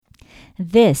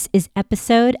This is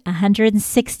episode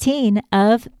 116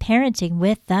 of Parenting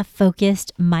with the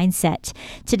Focused Mindset.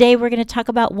 Today, we're going to talk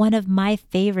about one of my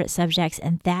favorite subjects,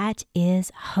 and that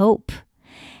is hope.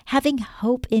 Having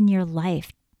hope in your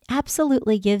life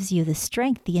absolutely gives you the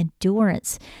strength, the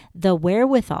endurance, the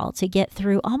wherewithal to get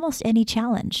through almost any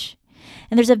challenge.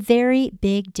 And there's a very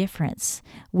big difference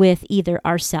with either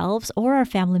ourselves or our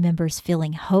family members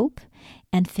feeling hope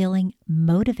and feeling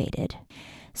motivated.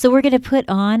 So we're going to put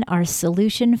on our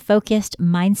solution-focused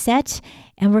mindset,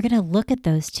 and we're going to look at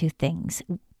those two things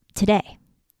today.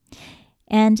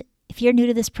 And if you're new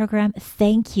to this program,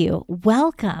 thank you.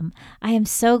 Welcome. I am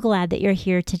so glad that you're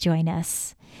here to join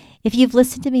us. If you've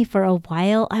listened to me for a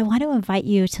while, I want to invite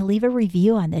you to leave a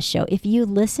review on this show. If you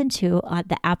listen to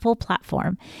the Apple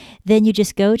platform, then you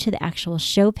just go to the actual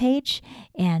show page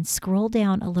and scroll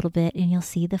down a little bit and you'll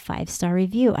see the 5-star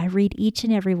review. I read each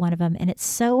and every one of them, and it's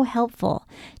so helpful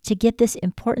to get this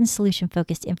important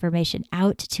solution-focused information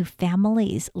out to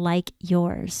families like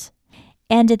yours.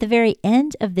 And at the very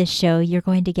end of this show, you're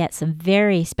going to get some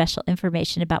very special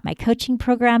information about my coaching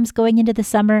programs going into the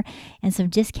summer and some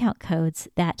discount codes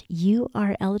that you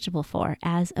are eligible for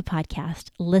as a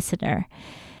podcast listener.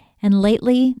 And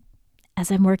lately,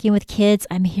 as I'm working with kids,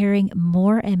 I'm hearing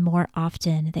more and more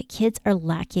often that kids are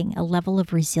lacking a level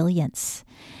of resilience.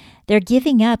 They're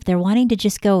giving up. They're wanting to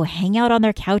just go hang out on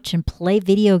their couch and play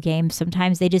video games.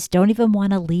 Sometimes they just don't even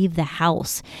want to leave the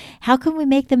house. How can we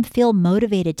make them feel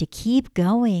motivated to keep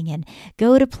going and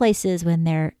go to places when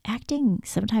they're acting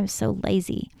sometimes so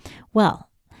lazy? Well,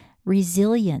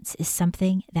 resilience is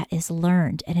something that is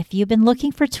learned. And if you've been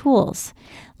looking for tools,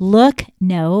 look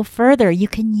no further. You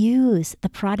can use the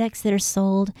products that are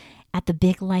sold at the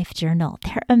Big Life Journal.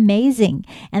 They're amazing.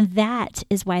 And that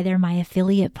is why they're my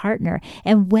affiliate partner.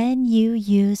 And when you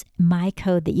use my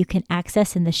code that you can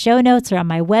access in the show notes or on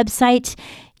my website,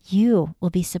 you will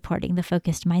be supporting the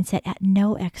Focused Mindset at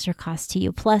no extra cost to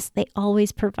you. Plus, they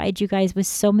always provide you guys with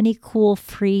so many cool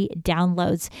free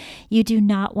downloads. You do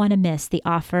not want to miss the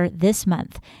offer this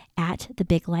month at the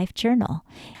Big Life Journal.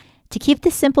 To keep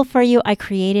this simple for you, I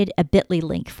created a bit.ly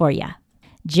link for you.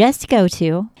 Just go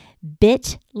to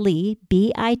bit.ly,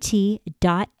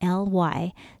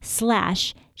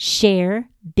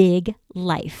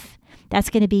 bit.ly/sharebigLife.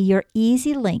 That's going to be your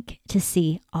easy link to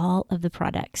see all of the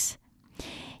products.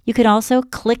 You can also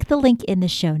click the link in the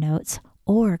show notes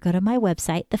or go to my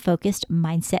website,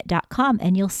 thefocusedmindset.com,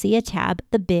 and you'll see a tab,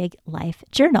 The Big Life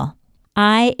Journal.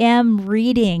 I am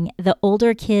reading the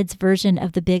older kids version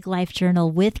of the Big Life Journal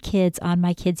with kids on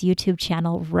my kids' YouTube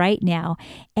channel right now,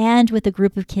 and with a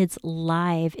group of kids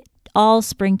live all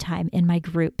springtime in my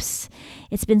groups.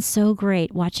 It's been so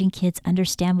great watching kids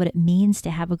understand what it means to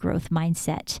have a growth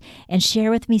mindset and share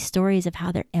with me stories of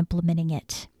how they're implementing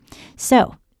it.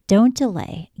 So don't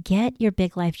delay. Get your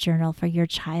Big Life Journal for your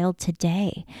child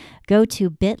today. Go to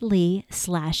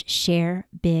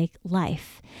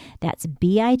bit.ly/sharebiglife. That's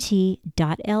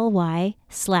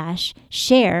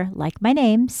bit.ly/share, like my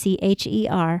name,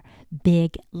 CHER,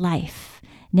 Big Life.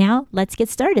 Now, let's get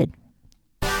started.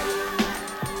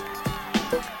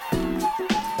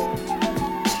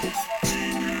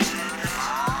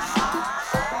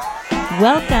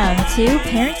 Welcome to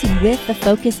Parenting with the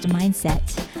Focused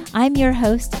Mindset. I'm your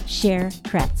host, Cher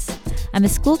Kretz. I'm a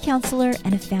school counselor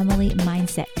and a family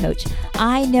mindset coach.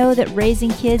 I know that raising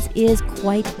kids is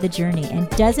quite the journey and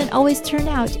doesn't always turn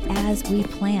out as we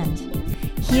planned.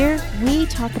 Here, we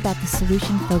talk about the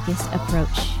solution-focused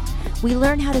approach. We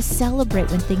learn how to celebrate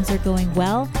when things are going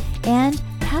well and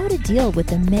how to deal with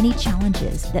the many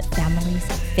challenges that families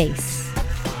face.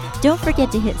 Don't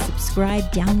forget to hit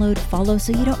subscribe, download, follow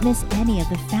so you don't miss any of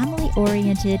the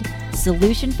family-oriented,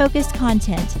 solution-focused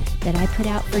content that I put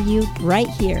out for you right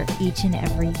here each and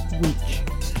every week.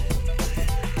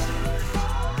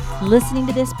 Listening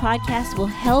to this podcast will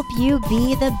help you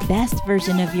be the best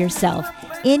version of yourself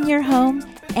in your home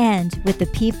and with the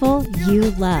people you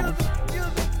love.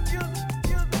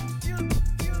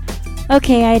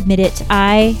 Okay, I admit it,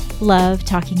 I love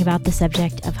talking about the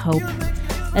subject of hope,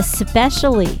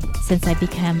 especially since I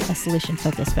became a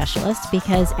solution-focused specialist,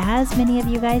 because as many of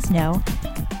you guys know,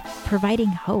 providing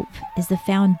hope is the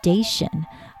foundation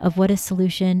of what a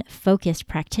solution-focused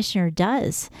practitioner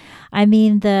does. I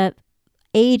mean, the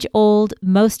age-old,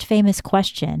 most famous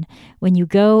question when you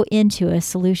go into a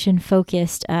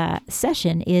solution-focused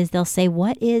session is they'll say,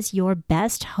 what is your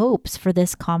best hopes for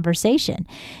this conversation?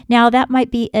 Now, that might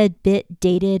be a bit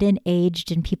dated and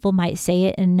aged, and people might say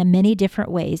it in many different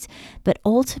ways, but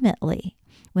ultimately,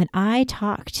 when I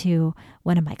talk to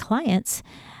one of my clients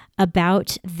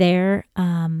about their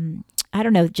I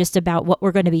don't know, just about what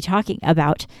we're going to be talking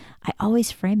about, I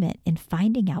always frame it in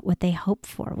finding out what they hope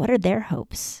for. What are their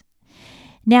hopes?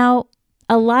 Now,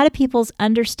 a lot of people's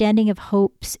understanding of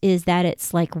hopes is that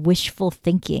it's like wishful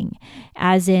thinking,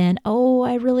 as in, oh,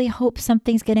 I really hope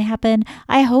something's going to happen.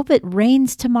 I hope it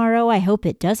rains tomorrow. I hope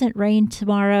it doesn't rain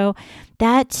tomorrow.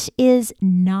 That is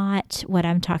not what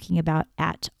I'm talking about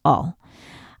at all.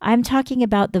 I'm talking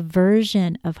about the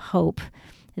version of hope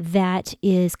that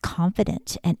is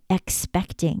confident and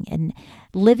expecting and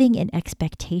living in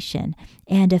expectation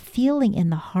and a feeling in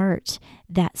the heart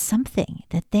that something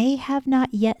that they have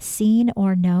not yet seen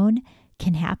or known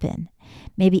can happen.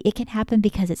 Maybe it can happen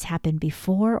because it's happened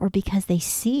before or because they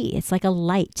see. It's like a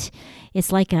light.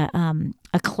 It's like a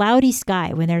cloudy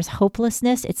sky. When there's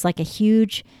hopelessness, it's like a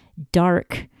huge,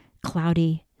 dark,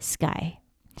 cloudy sky.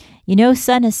 You know,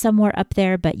 sun is somewhere up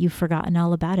there, but you've forgotten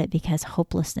all about it because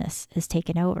hopelessness has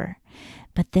taken over.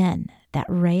 But then that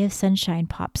ray of sunshine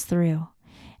pops through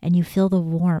and you feel the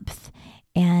warmth,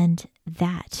 and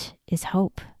that is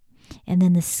hope. And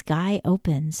then the sky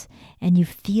opens and you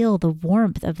feel the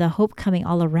warmth of the hope coming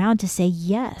all around to say,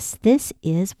 yes, this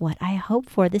is what I hope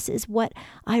for. This is what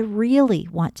I really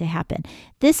want to happen.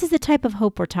 This is the type of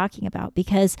hope we're talking about,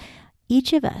 because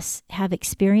each of us have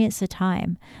experienced a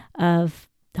time of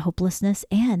hopelessness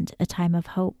and a time of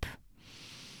hope.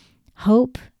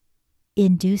 Hope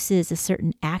induces a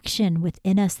certain action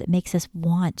within us that makes us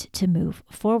want to move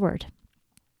forward.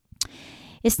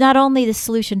 It's not only the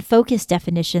solution-focused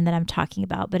definition that I'm talking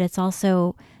about, but it's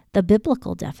also the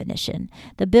biblical definition.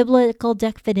 The biblical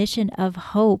definition of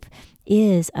hope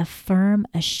is a firm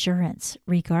assurance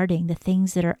regarding the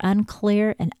things that are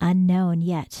unclear and unknown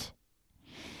yet.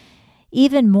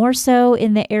 Even more so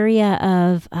in the area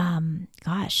of,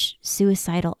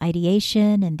 suicidal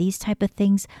ideation and these type of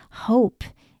things, hope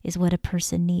is what a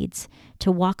person needs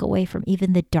to walk away from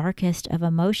even the darkest of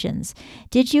emotions.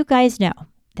 Did you guys know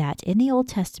that in the Old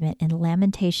Testament, in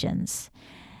Lamentations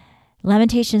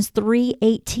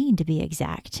 3:18 to be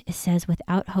exact, it says,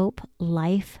 without hope,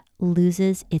 life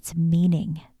loses its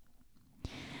meaning.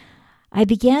 I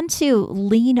began to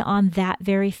lean on that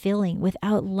very feeling.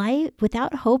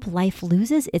 Without hope, life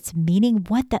loses its meaning.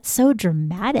 What? That's so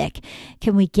dramatic.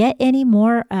 Can we get any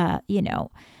more,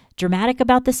 dramatic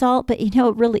about this all? But it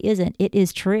really isn't. It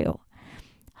is true.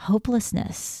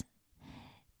 Hopelessness,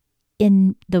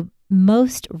 in the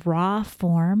most raw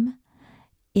form,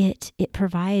 it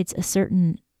provides a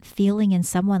certain feeling in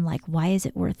someone like, why is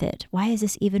it worth it? Why is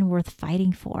this even worth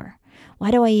fighting for?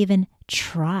 Why do I even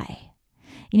try?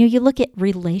 You look at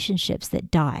relationships that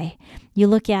die. You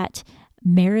look at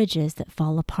marriages that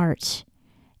fall apart.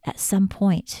 At some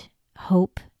point,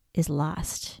 hope is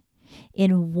lost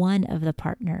in one of the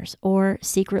partners, or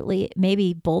secretly,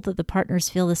 maybe both of the partners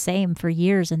feel the same for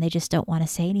years and they just don't want to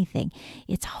say anything.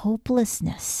 It's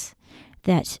hopelessness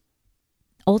that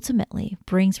ultimately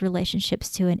brings relationships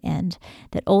to an end,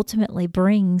 that ultimately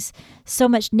brings so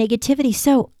much negativity.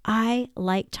 So I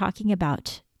like talking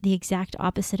about the exact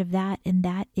opposite of that, and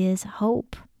that is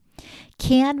hope.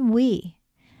 Can we,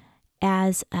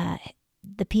 as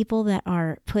the people that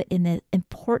are put in the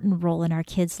important role in our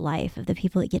kids' life, of the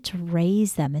people that get to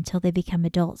raise them until they become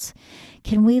adults,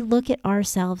 can we look at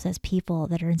ourselves as people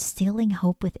that are instilling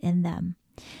hope within them,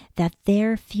 that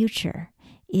their future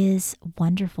is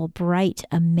wonderful, bright,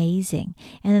 amazing,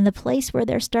 and in the place where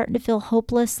they're starting to feel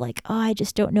hopeless, like, oh, I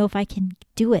just don't know if I can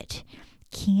do it,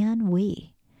 can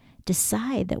we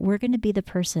decide that we're going to be the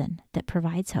person that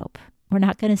provides hope? We're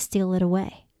not going to steal it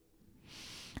away.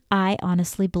 I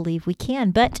honestly believe we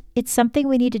can, but it's something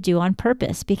we need to do on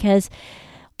purpose, because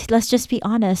let's just be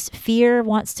honest, fear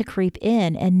wants to creep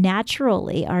in, and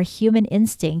naturally our human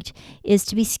instinct is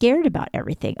to be scared about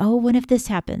everything. Oh, what if this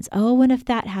happens? Oh, what if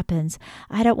that happens?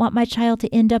 I don't want my child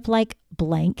to end up like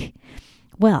blank.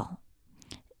 Well,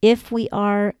 if we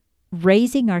are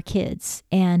raising our kids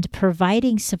and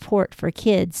providing support for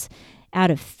kids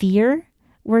out of fear,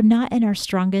 we're not in our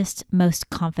strongest, most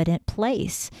confident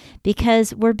place,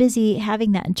 because we're busy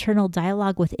having that internal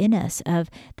dialogue within us of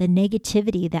the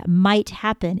negativity that might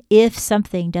happen if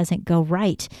something doesn't go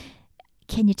right.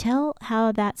 Can you tell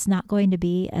how that's not going to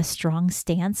be a strong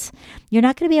stance? You're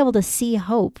not going to be able to see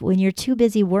hope when you're too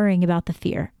busy worrying about the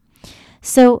fear.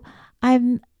 So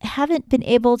I haven't been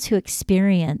able to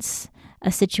experience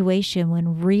a situation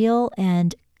when real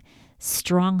and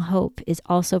strong hope is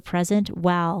also present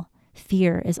while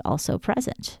fear is also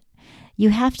present. You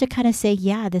have to kind of say,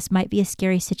 yeah, this might be a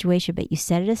scary situation, but you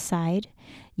set it aside.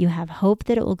 You have hope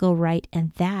that it will go right,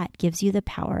 and that gives you the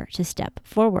power to step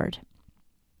forward.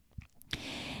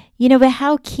 But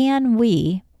how can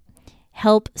we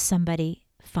help somebody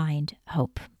find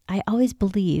hope? I always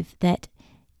believe that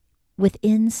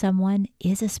within someone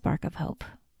is a spark of hope.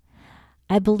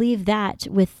 I believe that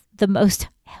with the most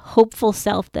hopeful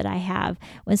self that I have,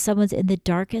 when someone's in the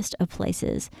darkest of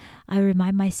places, I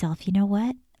remind myself, you know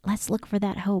what? Let's look for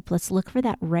that hope. Let's look for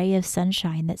that ray of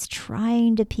sunshine that's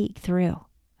trying to peek through.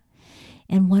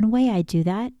 And one way I do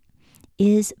that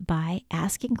is by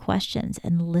asking questions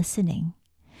and listening.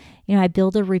 I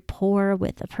build a rapport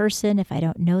with a person if I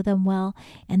don't know them well,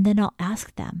 and then I'll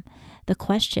ask them the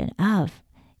question of,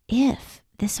 if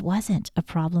this wasn't a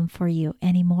problem for you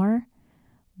anymore,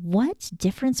 what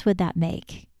difference would that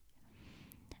make?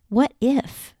 What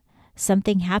if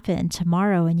something happened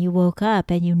tomorrow and you woke up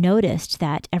and you noticed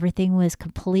that everything was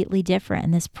completely different,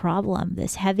 and this problem,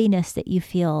 this heaviness that you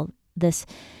feel, this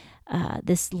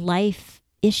life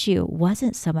issue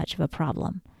wasn't so much of a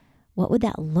problem? What would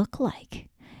that look like?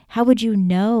 How would you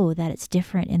know that it's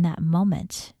different in that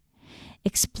moment?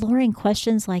 Exploring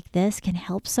questions like this can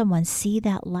help someone see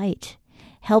that light,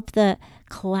 help the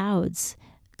clouds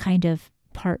kind of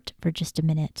part for just a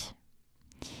minute.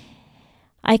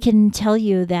 I can tell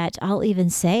you that I'll even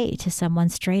say to someone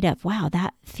straight up, wow,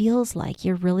 that feels like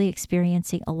you're really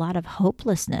experiencing a lot of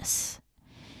hopelessness.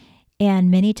 And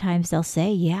many times they'll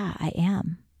say, yeah, I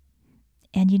am.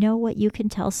 And you know what you can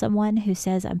tell someone who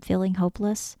says, I'm feeling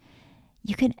hopeless?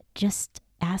 You can just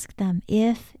ask them,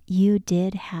 if you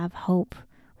did have hope,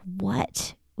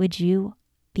 what would you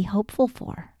be hopeful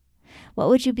for? What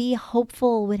would you be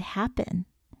hopeful would happen?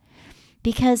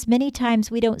 Because many times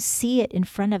we don't see it in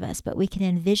front of us, but we can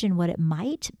envision what it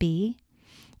might be.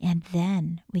 And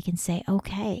then we can say,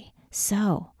 okay,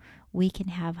 so we can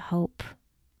have hope.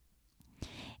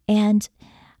 And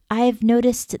I've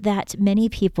noticed that many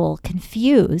people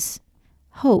confuse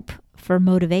hope for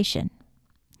motivation.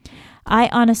 I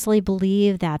honestly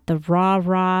believe that the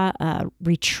rah-rah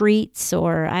retreats,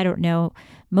 or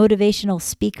motivational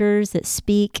speakers that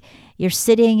speak, you're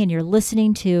sitting and you're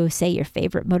listening to, say, your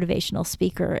favorite motivational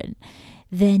speaker, and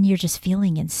then you're just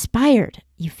feeling inspired.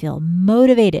 You feel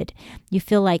motivated. You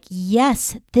feel like,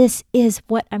 yes, this is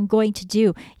what I'm going to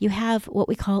do. You have what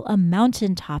we call a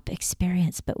mountaintop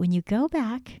experience. But when you go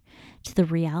back to the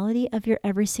reality of your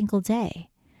every single day,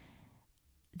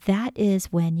 that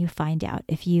is when you find out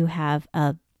if you have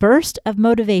a burst of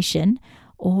motivation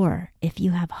or if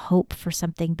you have hope for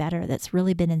something better that's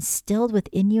really been instilled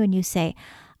within you, and you say,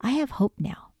 I have hope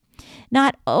now.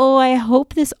 Not, oh, I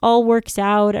hope this all works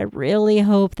out. I really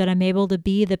hope that I'm able to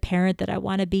be the parent that I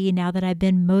want to be now that I've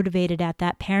been motivated at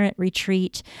that parent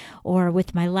retreat or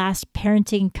with my last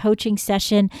parenting coaching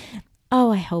session.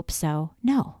 Oh, I hope so.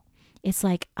 No, it's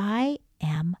like, I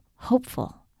am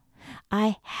hopeful.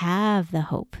 I have the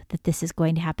hope that this is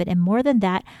going to happen. And more than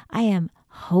that, I am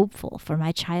hopeful for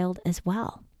my child as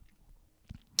well.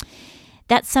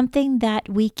 That's something that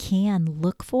we can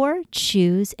look for,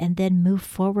 choose, and then move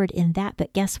forward in that.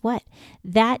 But guess what?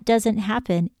 That doesn't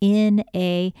happen in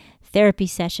a therapy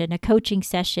session, a coaching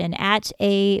session, at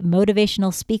a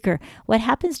motivational speaker. What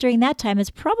happens during that time is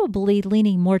probably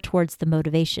leaning more towards the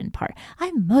motivation part.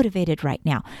 I'm motivated right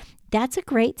now. That's a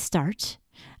great start.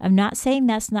 I'm not saying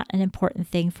that's not an important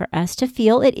thing for us to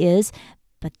feel. It is.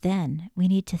 But then we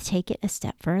need to take it a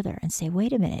step further and say,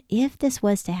 wait a minute, if this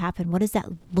was to happen, what does that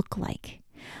look like?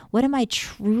 What am I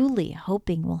truly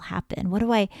hoping will happen?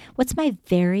 What's my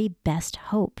very best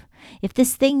hope? If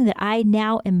this thing that I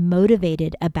now am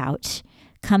motivated about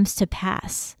comes to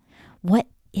pass, what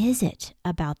is it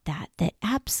about that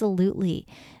absolutely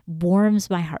warms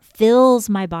my heart, fills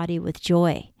my body with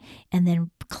joy, and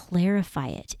then clarify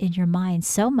it in your mind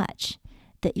so much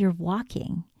that you're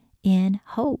walking in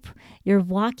hope. You're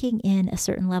walking in a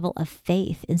certain level of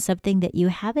faith in something that you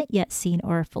haven't yet seen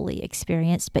or fully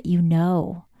experienced, but you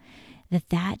know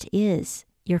that is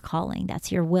your calling.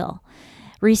 That's your will.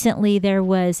 Recently, there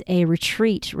was a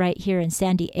retreat right here in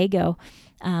San Diego,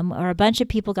 where a bunch of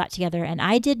people got together, and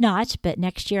I did not, but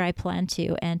next year I plan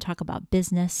to, and talk about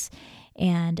business.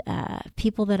 And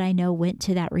people that I know went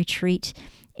to that retreat.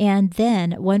 And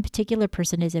then one particular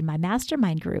person is in my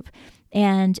mastermind group.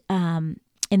 And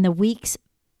in the weeks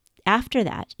after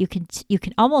that, you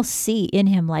can almost see in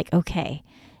him like, okay,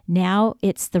 now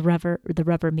it's the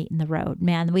rubber meeting the road.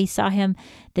 Man, we saw him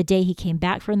the day he came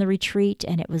back from the retreat,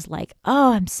 and it was like,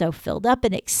 oh, I'm so filled up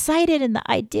and excited, and the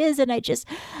ideas, and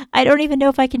I don't even know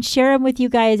if I can share them with you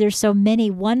guys. There's so many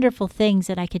wonderful things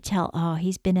that I could tell. Oh,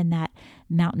 he's been in that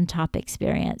mountaintop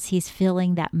experience. He's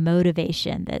feeling that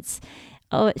motivation.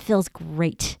 It feels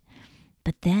great.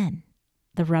 But then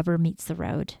the rubber meets the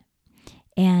road.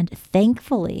 And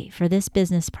thankfully for this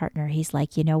business partner, he's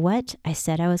like, you know what? I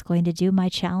said I was going to do my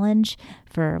challenge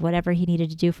for whatever he needed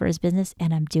to do for his business,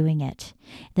 and I'm doing it.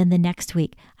 Then the next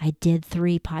week, I did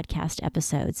 3 podcast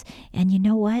episodes. And you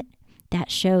know what?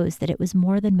 That shows that it was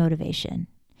more than motivation.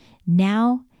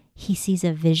 Now he sees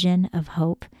a vision of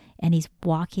hope and he's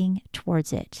walking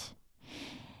towards it.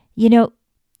 You know,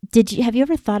 have you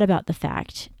ever thought about the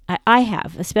fact, I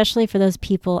have, especially for those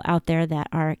people out there that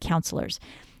are counselors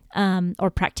or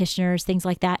practitioners, things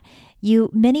like that. You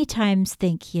many times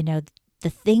think, the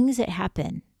things that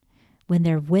happen when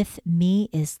they're with me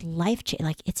is life-changing.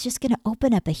 Like it's just going to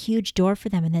open up a huge door for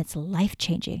them and it's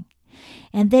life-changing.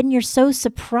 And then you're so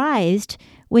surprised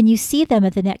when you see them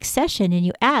at the next session and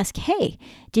you ask, hey,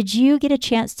 did you get a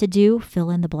chance to do fill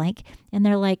in the blank? And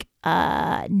they're like,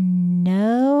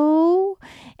 no.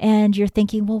 And you're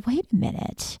thinking, well, wait a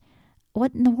minute.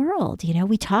 What in the world?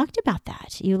 We talked about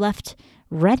that. You left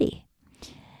ready.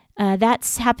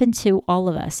 That's happened to all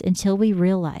of us until we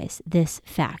realize this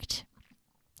fact,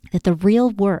 that the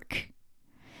real work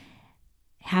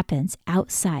happens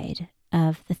outside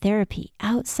of the therapy,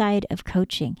 outside of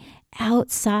coaching,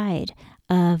 outside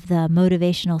of the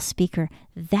motivational speaker.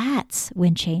 That's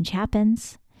when change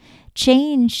happens.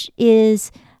 Change is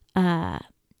the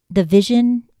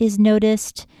vision is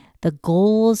noticed, the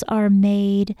goals are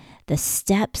made, the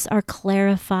steps are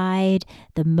clarified,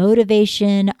 the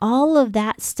motivation, all of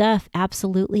that stuff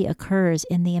absolutely occurs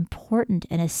in the important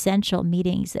and essential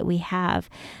meetings that we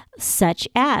have, such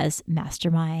as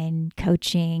mastermind,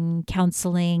 coaching,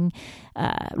 counseling,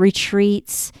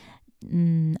 retreats,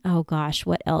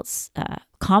 what else?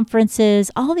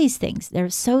 Conferences, all these things. They're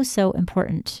so, so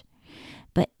important.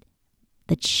 But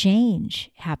the change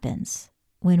happens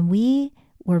when we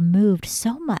were moved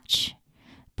so much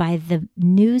by the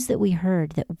news that we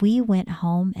heard that we went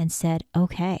home and said,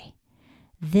 okay,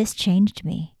 this changed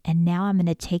me. And now I'm going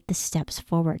to take the steps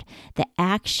forward. The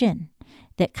action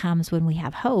that comes when we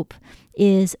have hope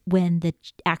is when the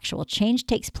actual change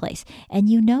takes place. And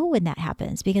when that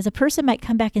happens, because a person might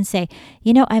come back and say,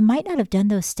 I might not have done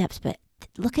those steps, but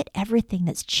look at everything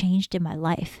that's changed in my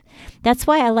life. That's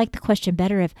why I like the question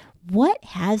better of what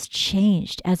has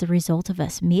changed as a result of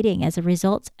us meeting, as a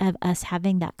result of us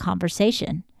having that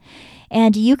conversation.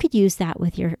 And you could use that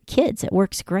with your kids. It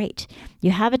works great.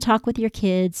 You have a talk with your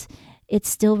kids. It's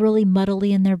still really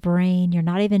muddly in their brain. You're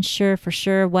not even sure for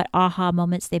sure what aha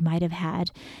moments they might have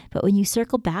had. But when you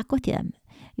circle back with them,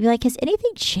 you're like, has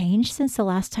anything changed since the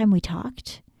last time we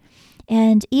talked?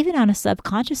 And even on a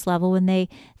subconscious level, when they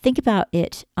think about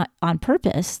it on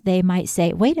purpose, they might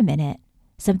say, wait a minute,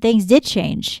 some things did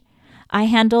change. I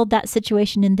handled that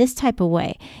situation in this type of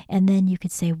way. And then you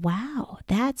could say, wow,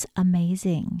 that's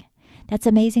amazing. That's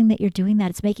amazing that you're doing that.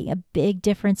 It's making a big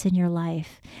difference in your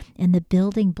life. And the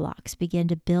building blocks begin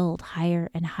to build higher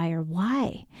and higher.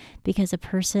 Why? Because a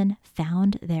person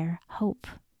found their hope.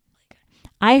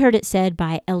 I heard it said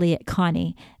by Elliott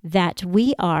Connie that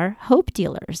we are hope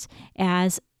dealers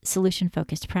as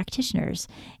solution-focused practitioners.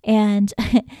 And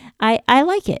I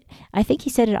like it. I think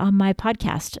he said it on my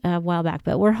podcast a while back,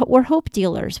 but we're hope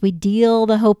dealers. We deal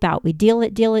the hope out. We deal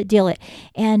it.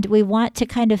 And we want to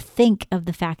kind of think of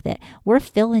the fact that we're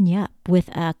filling you up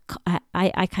with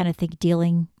I kind of think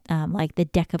dealing like the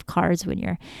deck of cards when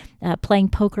you're playing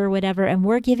poker or whatever, and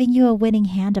we're giving you a winning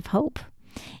hand of hope.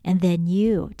 And then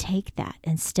you take that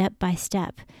and step by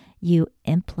step, you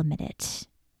implement it.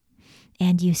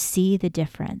 And you see the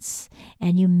difference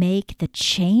and you make the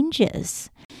changes.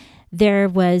 There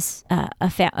was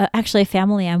actually a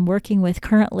family I'm working with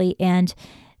currently, and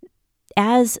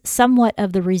as somewhat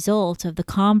of the result of the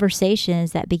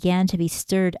conversations that began to be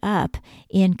stirred up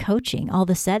in coaching, all of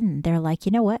a sudden they're like,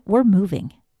 you know what? We're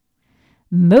moving.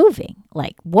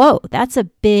 Like, whoa, that's a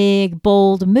big,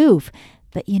 bold move.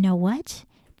 But you know what?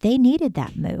 They needed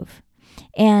that move.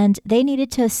 And they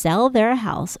needed to sell their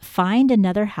house, find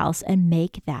another house, and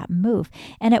make that move.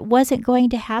 And it wasn't going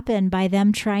to happen by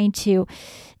them trying to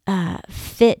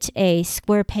fit a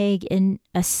square peg in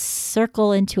a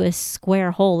circle into a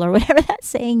square hole, or whatever that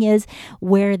saying is,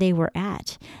 where they were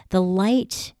at. The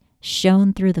light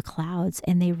shone through the clouds,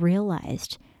 and they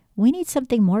realized we need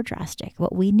something more drastic.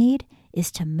 What we need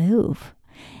is to move.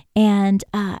 And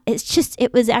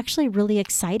it was actually really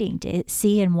exciting to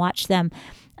see and watch them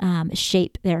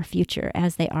shape their future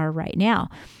as they are right now.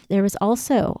 There was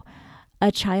also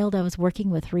a child I was working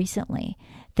with recently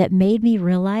that made me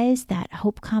realize that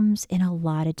hope comes in a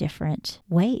lot of different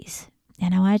ways.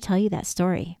 And I want to tell you that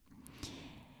story.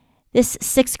 This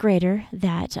 6th grader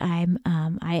that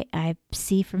I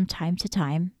see from time to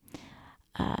time,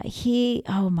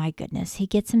 Oh my goodness, he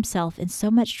gets himself in so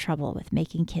much trouble with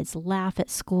making kids laugh at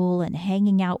school and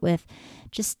hanging out with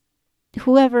just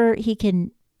whoever he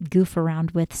can goof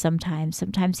around with sometimes.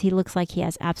 Sometimes he looks like he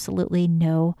has absolutely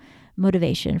no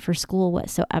motivation for school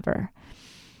whatsoever.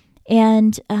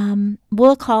 And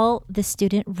we'll call the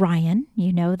student Ryan.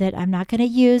 You know that I'm not going to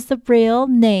use the real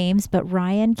names, but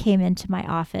Ryan came into my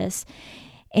office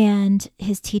and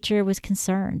his teacher was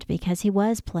concerned because he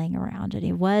was playing around and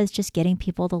he was just getting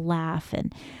people to laugh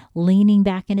and leaning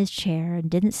back in his chair and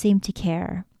didn't seem to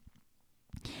care.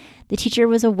 The teacher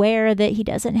was aware that he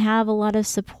doesn't have a lot of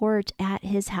support at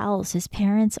his house. His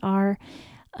parents are,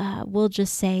 we'll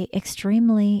just say,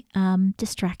 extremely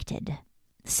distracted.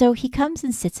 So he comes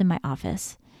and sits in my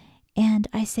office and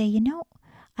I say,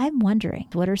 I'm wondering,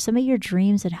 what are some of your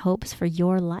dreams and hopes for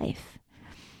your life?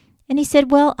 And he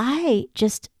said, well, I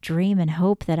just dream and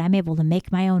hope that I'm able to make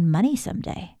my own money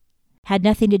someday. Had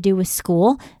nothing to do with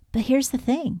school. But here's the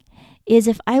thing, is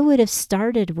if I would have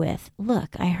started with,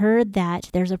 look, I heard that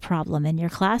there's a problem in your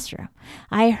classroom.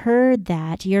 I heard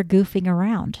that you're goofing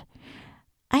around.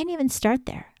 I didn't even start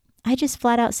there. I just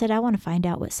flat out said, I want to find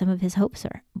out what some of his hopes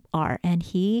are. And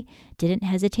he didn't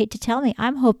hesitate to tell me,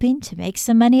 I'm hoping to make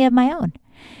some money of my own.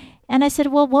 And I said,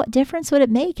 well, what difference would it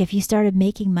make if you started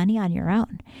making money on your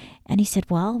own? And he said,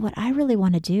 well, what I really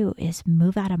want to do is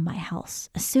move out of my house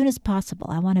as soon as possible.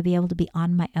 I want to be able to be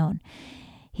on my own.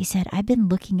 He said, I've been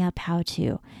looking up how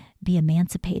to be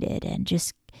emancipated and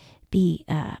just be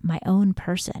my own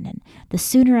person. And the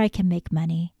sooner I can make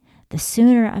money, the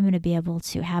sooner I'm going to be able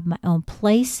to have my own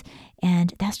place.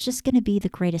 And that's just going to be the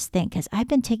greatest thing because I've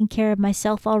been taking care of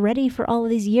myself already for all of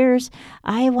these years.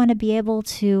 I want to be able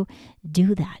to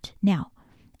do that. Now,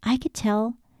 I could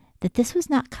tell that this was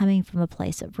not coming from a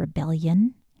place of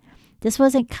rebellion. This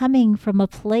wasn't coming from a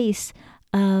place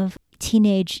of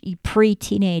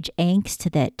pre-teenage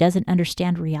angst that doesn't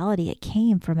understand reality. It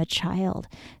came from a child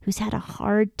who's had a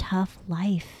hard, tough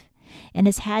life and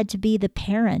has had to be the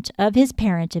parent of his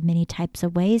parent in many types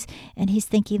of ways. And he's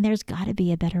thinking there's got to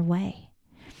be a better way.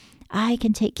 I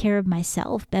can take care of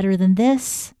myself better than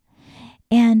this.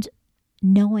 And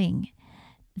knowing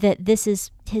that this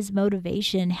is his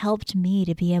motivation helped me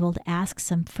to be able to ask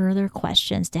some further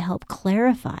questions to help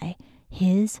clarify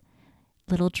his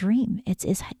little dream. It's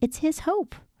his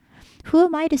hope. Who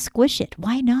am I to squish it?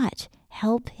 Why not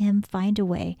help him find a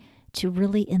way to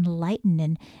really enlighten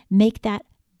and make that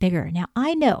bigger? Now,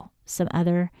 I know some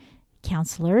other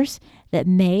counselors that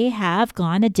may have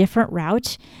gone a different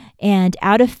route, and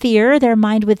out of fear, their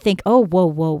mind would think, oh,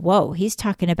 whoa, he's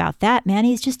talking about that, man.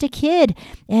 He's just a kid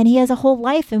and he has a whole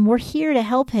life and we're here to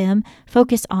help him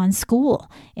focus on school.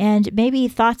 And maybe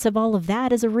thoughts of all of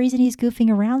that is a reason he's goofing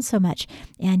around so much.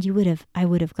 And I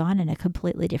would have gone in a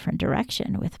completely different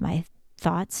direction with my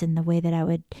thoughts and the way that I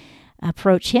would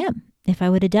approach him if I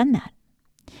would have done that.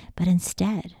 But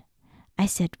instead, I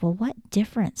said, well, what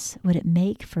difference would it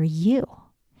make for you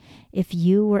if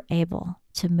you were able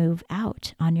to move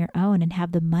out on your own and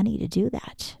have the money to do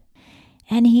that?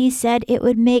 And he said it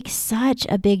would make such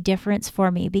a big difference for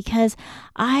me because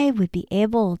I would be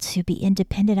able to be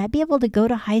independent. I'd be able to go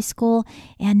to high school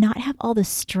and not have all the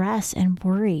stress and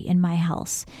worry in my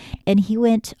house. And he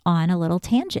went on a little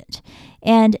tangent.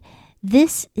 And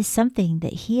this is something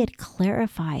that he had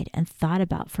clarified and thought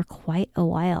about for quite a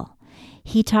while.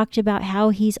 He talked about how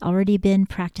he's already been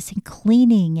practicing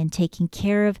cleaning and taking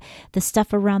care of the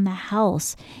stuff around the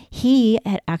house. He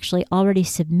had actually already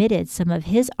submitted some of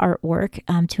his artwork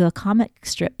to a comic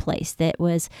strip place that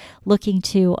was looking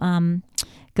to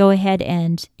go ahead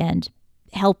and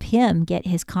help him get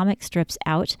his comic strips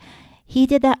out. He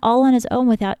did that all on his own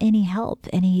without any help.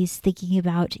 And he's thinking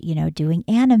about, doing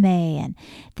anime. And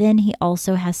then he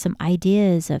also has some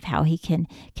ideas of how he can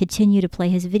continue to play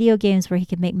his video games where he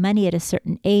can make money at a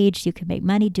certain age. You can make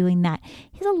money doing that.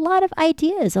 He has a lot of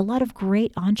ideas, a lot of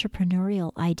great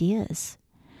entrepreneurial ideas.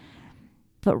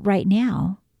 But right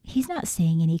now, he's not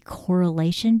seeing any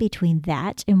correlation between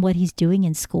that and what he's doing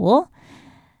in school.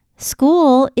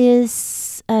 School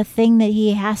is a thing that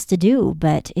he has to do,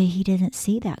 but he didn't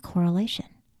see that correlation.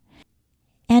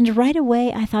 And right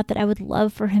away, I thought that I would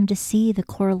love for him to see the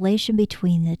correlation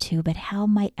between the two, but how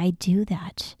might I do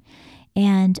that?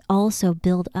 And also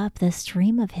build up this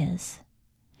dream of his.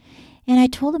 And I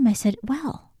told him, I said,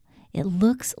 well, it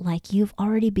looks like you've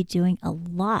already been doing a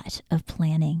lot of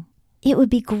planning. It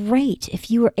would be great if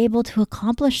you were able to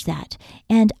accomplish that.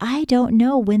 And I don't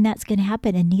know when that's going to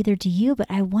happen, and neither do you, but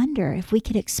I wonder if we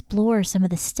could explore some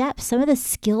of the steps, some of the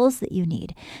skills that you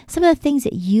need, some of the things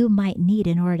that you might need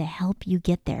in order to help you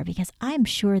get there, because I'm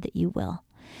sure that you will.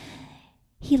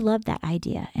 He loved that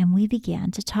idea, and we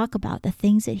began to talk about the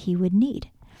things that he would need.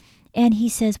 And he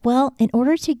says, well, in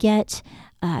order to get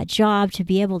a job to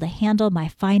be able to handle my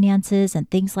finances and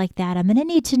things like that, I'm going to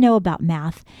need to know about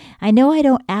math. I know I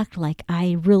don't act like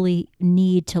I really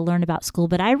need to learn about school,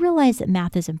 but I realize that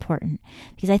math is important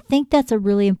because I think that's a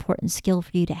really important skill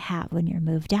for you to have when you're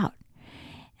moved out.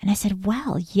 And I said,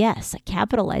 well, yes, I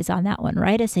capitalized on that one,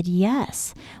 right? I said,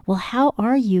 yes. Well, how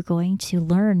are you going to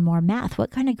learn more math?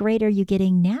 What kind of grade are you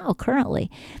getting now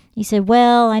currently? He said,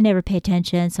 well, I never pay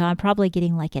attention, so I'm probably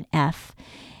getting like an F.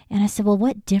 And I said, well,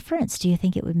 what difference do you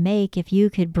think it would make if you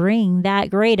could bring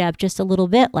that grade up just a little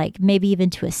bit, like maybe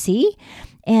even to a C?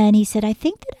 And he said, I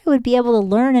think that I would be able to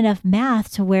learn enough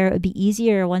math to where it would be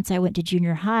easier once I went to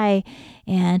junior high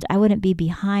and I wouldn't be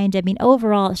behind. I mean,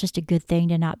 overall, it's just a good thing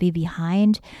to not be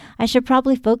behind. I should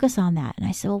probably focus on that. And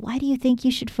I said, well, why do you think you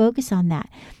should focus on that?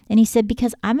 And he said,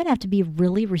 because I'm going to have to be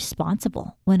really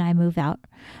responsible when I move out.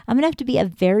 I'm going to have to be a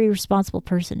very responsible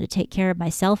person to take care of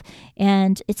myself.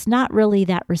 And it's not really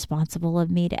that responsible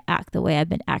of me to act the way I've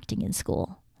been acting in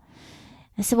school.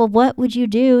 I said, well, what would you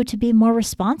do to be more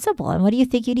responsible? And what do you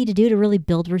think you need to do to really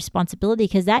build responsibility?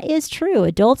 Because that is true.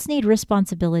 Adults need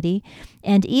responsibility.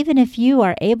 And even if you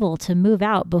are able to move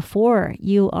out before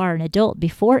you are an adult,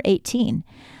 before 18,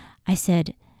 I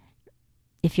said,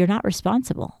 if you're not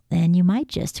responsible, then you might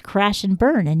just crash and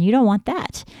burn, and you don't want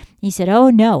that. He said, oh,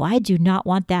 no, I do not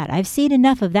want that. I've seen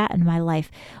enough of that in my life.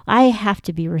 I have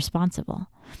to be responsible.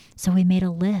 So we made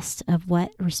a list of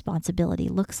what responsibility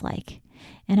looks like.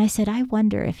 And I said, I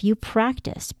wonder if you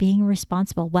practiced being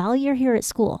responsible while you're here at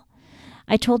school.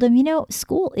 I told him,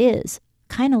 school is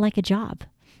kind of like a job.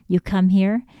 You come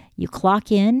here, you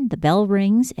clock in, the bell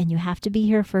rings, and you have to be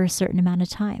here for a certain amount of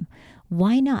time.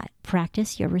 Why not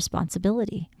practice your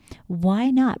responsibility?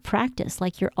 Why not practice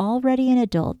like you're already an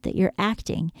adult, that you're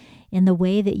acting in the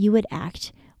way that you would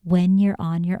act when you're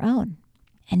on your own?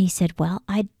 And he said, well,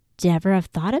 I'd never have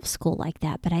thought of school like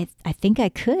that, but I think I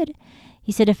could.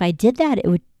 He said, if I did that, it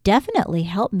would definitely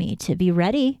help me to be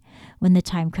ready when the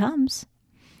time comes.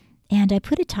 And I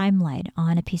put a timeline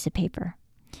on a piece of paper.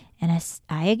 And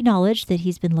I acknowledged that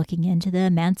he's been looking into the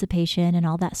emancipation and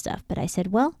all that stuff. But I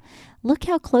said, well, look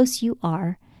how close you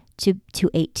are to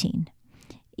 18.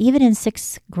 Even in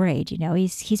 6th grade,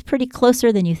 he's pretty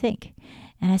closer than you think.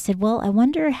 And I said, well, I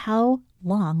wonder how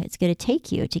long it's going to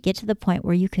take you to get to the point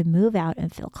where you can move out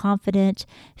and feel confident,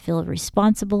 feel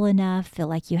responsible enough, feel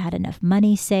like you had enough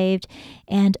money saved.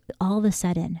 And all of a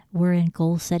sudden, we're in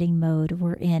goal setting mode.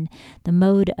 We're in the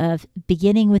mode of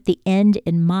beginning with the end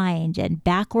in mind and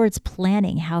backwards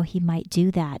planning how he might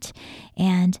do that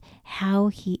and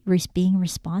how being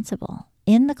responsible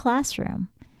in the classroom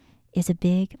is a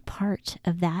big part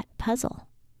of that puzzle.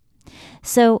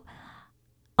 So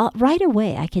right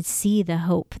away, I could see the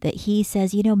hope that he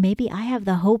says, maybe I have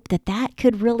the hope that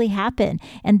could really happen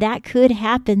and that could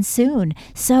happen soon.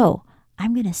 So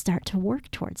I'm going to start to work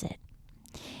towards it.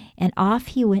 And off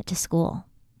he went to school,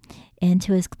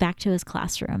 back to his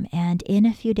classroom. And in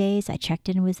a few days, I checked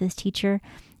in with his teacher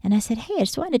and I said, hey, I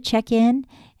just wanted to check in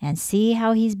and see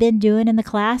how he's been doing in the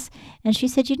class. And she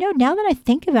said, now that I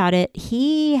think about it,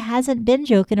 he hasn't been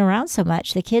joking around so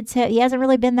much. The kids, he hasn't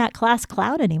really been that class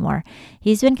clown anymore.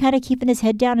 He's been kind of keeping his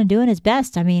head down and doing his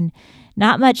best. I mean,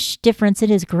 not much difference in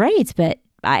his grades, but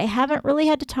I haven't really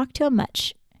had to talk to him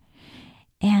much.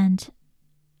 And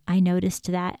I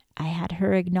noticed that. I had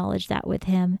her acknowledge that with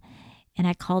him. And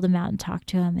I called him out and talked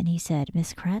to him. And he said,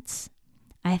 Miss Kretz,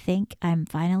 I think I'm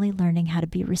finally learning how to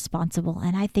be responsible,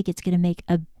 and I think it's going to make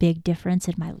a big difference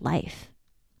in my life.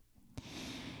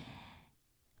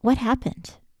 What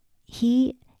happened?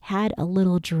 He had a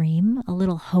little dream, a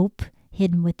little hope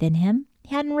hidden within him.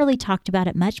 He hadn't really talked about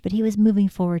it much, but he was moving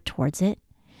forward towards it.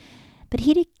 But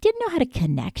he didn't know how to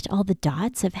connect all the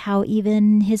dots of how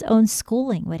even his own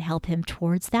schooling would help him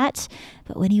towards that.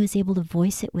 But when he was able to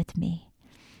voice it with me,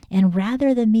 and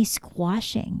rather than me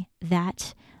squashing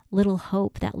that little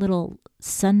hope, that little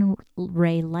sun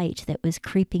ray light that was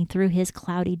creeping through his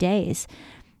cloudy days,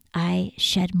 I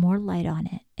shed more light on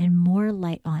it and more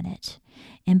light on it.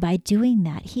 And by doing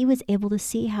that, he was able to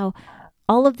see how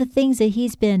all of the things that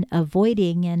he's been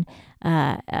avoiding and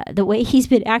the way he's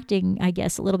been acting, I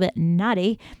guess, a little bit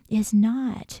naughty, is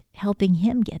not helping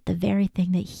him get the very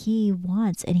thing that he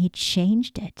wants. And he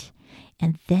changed it.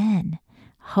 And then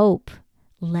hope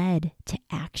led to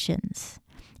actions.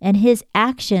 And his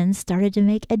actions started to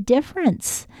make a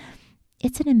difference.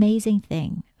 It's an amazing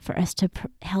thing for us to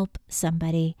help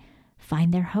somebody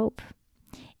find their hope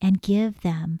and give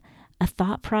them a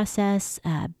thought process,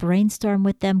 brainstorm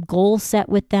with them, goal set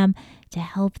with them to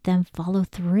help them follow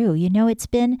through. You know, it's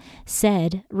been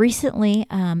said recently,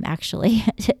 actually,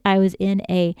 I was in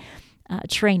a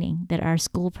training that our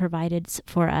school provided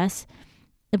for us.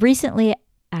 Recently,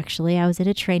 actually, I was at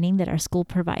a training that our school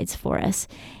provides for us.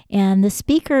 And the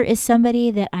speaker is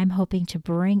somebody that I'm hoping to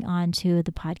bring onto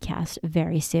the podcast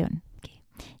very soon. Okay.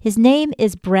 His name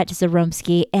is Brett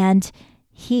Zaromsky, and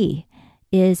he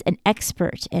is an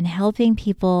expert in helping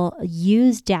people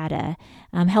use data,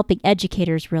 helping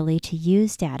educators really to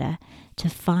use data to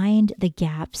find the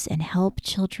gaps and help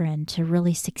children to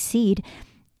really succeed.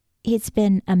 It's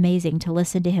been amazing to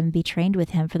listen to him, be trained with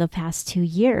him for the past 2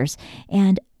 years.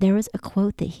 And there was a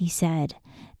quote that he said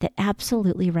that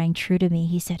absolutely rang true to me.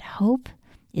 He said, "Hope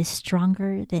is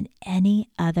stronger than any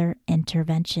other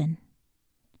intervention."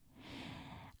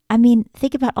 I mean,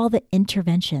 think about all the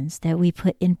interventions that we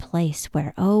put in place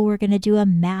where, we're going to do a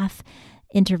math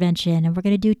intervention and we're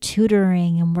going to do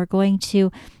tutoring and we're going to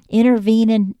intervene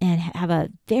and have a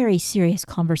very serious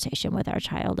conversation with our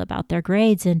child about their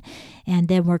grades. And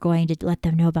then we're going to let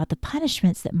them know about the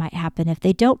punishments that might happen if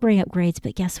they don't bring up grades.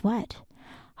 But guess what?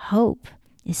 Hope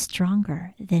is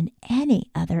stronger than any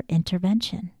other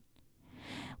intervention.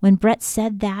 When Brett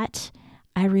said that,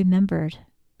 I remembered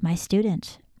my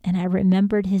student. And I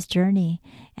remembered his journey,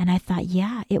 and I thought,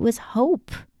 yeah, it was hope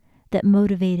that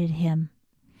motivated him.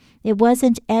 It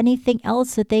wasn't anything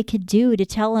else that they could do to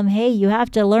tell him, hey, you have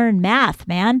to learn math,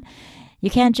 man. You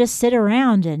can't just sit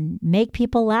around and make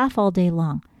people laugh all day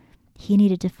long. He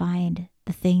needed to find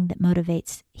the thing that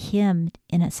motivates him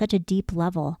in such a deep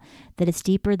level that it's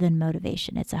deeper than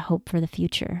motivation. It's a hope for the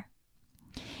future.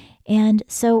 And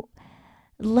so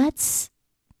let's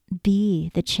be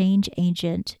the change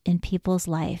agent in people's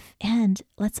life, and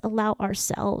let's allow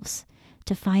ourselves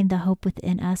to find the hope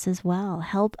within us as well.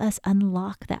 Help us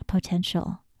unlock that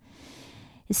potential.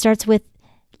 It starts with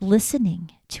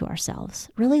listening to ourselves,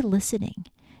 really listening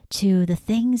to the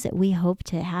things that we hope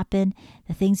to happen,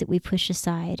 the things that we push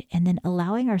aside, and then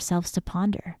allowing ourselves to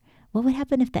ponder. What would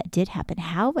happen if that did happen?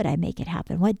 How would I make it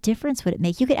happen? What difference would it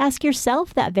make? You could ask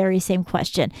yourself that very same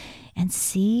question and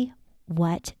see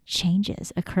what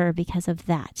changes occur because of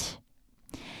that.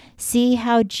 See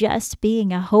how just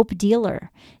being a hope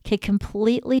dealer could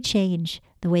completely change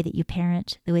the way that you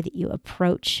parent, the way that you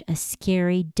approach a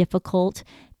scary, difficult,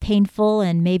 painful,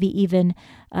 and maybe even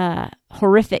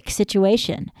horrific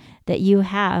situation that you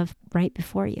have right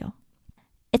before you.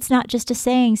 It's not just a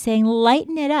saying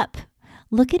lighten it up.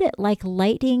 Look at it like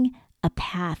lighting a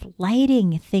path,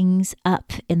 lighting things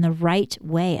up in the right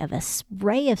way, of a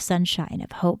ray of sunshine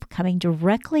of hope coming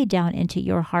directly down into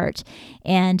your heart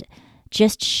and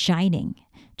just shining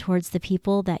towards the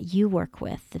people that you work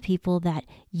with, the people that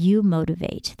you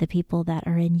motivate, the people that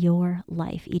are in your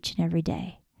life each and every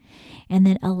day. And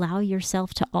then allow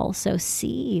yourself to also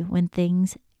see when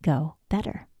things go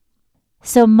better.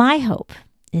 So my hope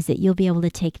is that you'll be able to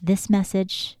take this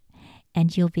message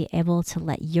and you'll be able to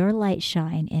let your light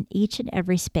shine in each and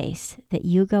every space that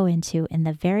you go into in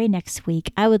the very next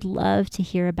week. I would love to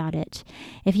hear about it.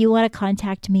 If you want to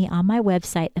contact me on my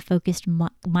website,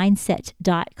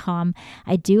 thefocusedmindset.com,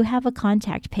 I do have a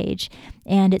contact page,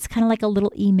 and it's kind of like a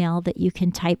little email that you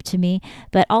can type to me.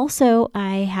 But also,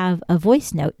 I have a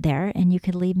voice note there, and you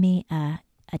can leave me a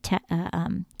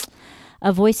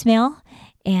voicemail,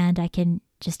 and I can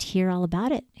just hear all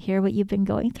about it, hear what you've been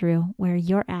going through, where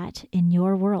you're at in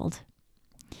your world.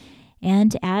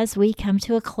 And as we come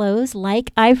to a close,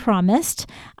 like I promised,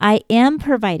 I am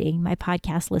providing my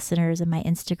podcast listeners and my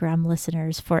Instagram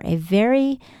listeners for a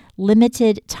very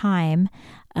limited time,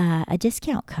 a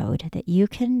discount code that you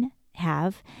can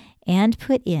have and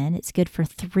put in. It's good for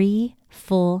 3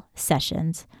 full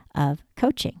sessions of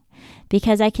coaching,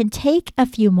 because I can take a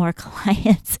few more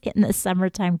clients in the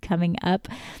summertime coming up.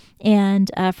 And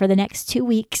for the next 2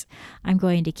 weeks, I'm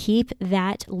going to keep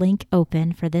that link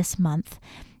open for this month.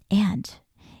 And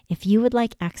if you would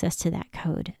like access to that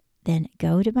code, then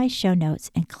go to my show notes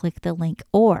and click the link,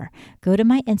 or go to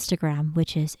my Instagram,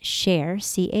 which is share,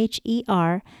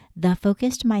 CHER, The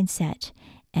Focused Mindset,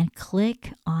 and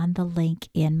click on the link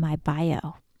in my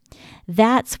bio.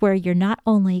 That's where you're not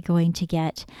only going to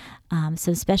get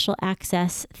some special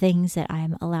access things that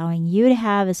I'm allowing you to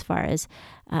have as far as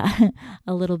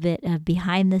a little bit of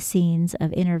behind the scenes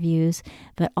of interviews,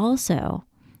 but also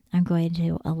I'm going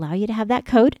to allow you to have that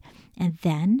code. And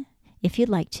then if you'd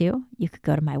like to, you could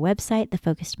go to my website,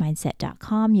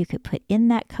 thefocusedmindset.com. You could put in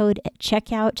that code at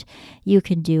checkout. You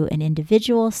can do an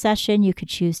individual session. You could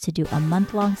choose to do a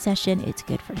month-long session. It's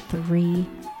good for 3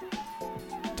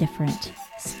 different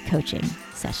coaching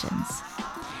sessions.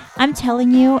 I'm telling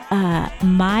you,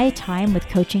 my time with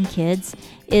coaching kids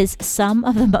is some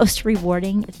of the most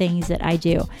rewarding things that I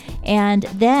do. And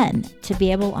then to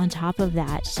be able, on top of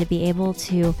that, to be able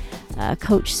to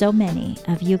coach so many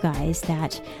of you guys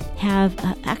that have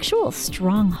actual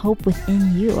strong hope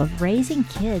within you of raising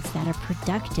kids that are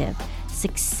productive,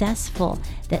 successful,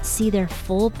 that see their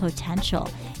full potential.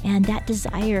 And that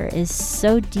desire is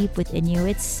so deep within you.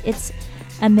 It's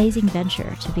amazing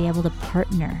venture to be able to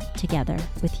partner together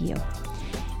with you.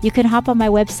 You can hop on my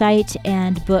website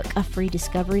and book a free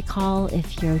discovery call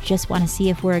if you just want to see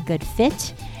if we're a good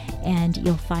fit. And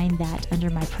you'll find that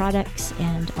under my products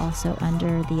and also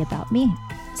under the About Me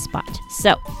spot.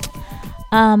 So,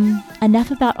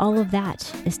 enough about all of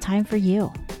that. It's time for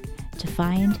you to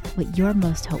find what you're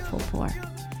most hopeful for.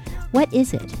 What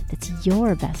is it that's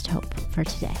your best hope for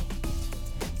today?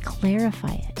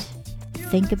 Clarify it,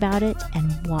 think about it,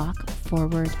 and walk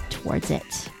forward towards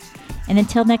it. And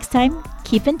until next time,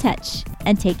 keep in touch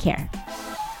and take care.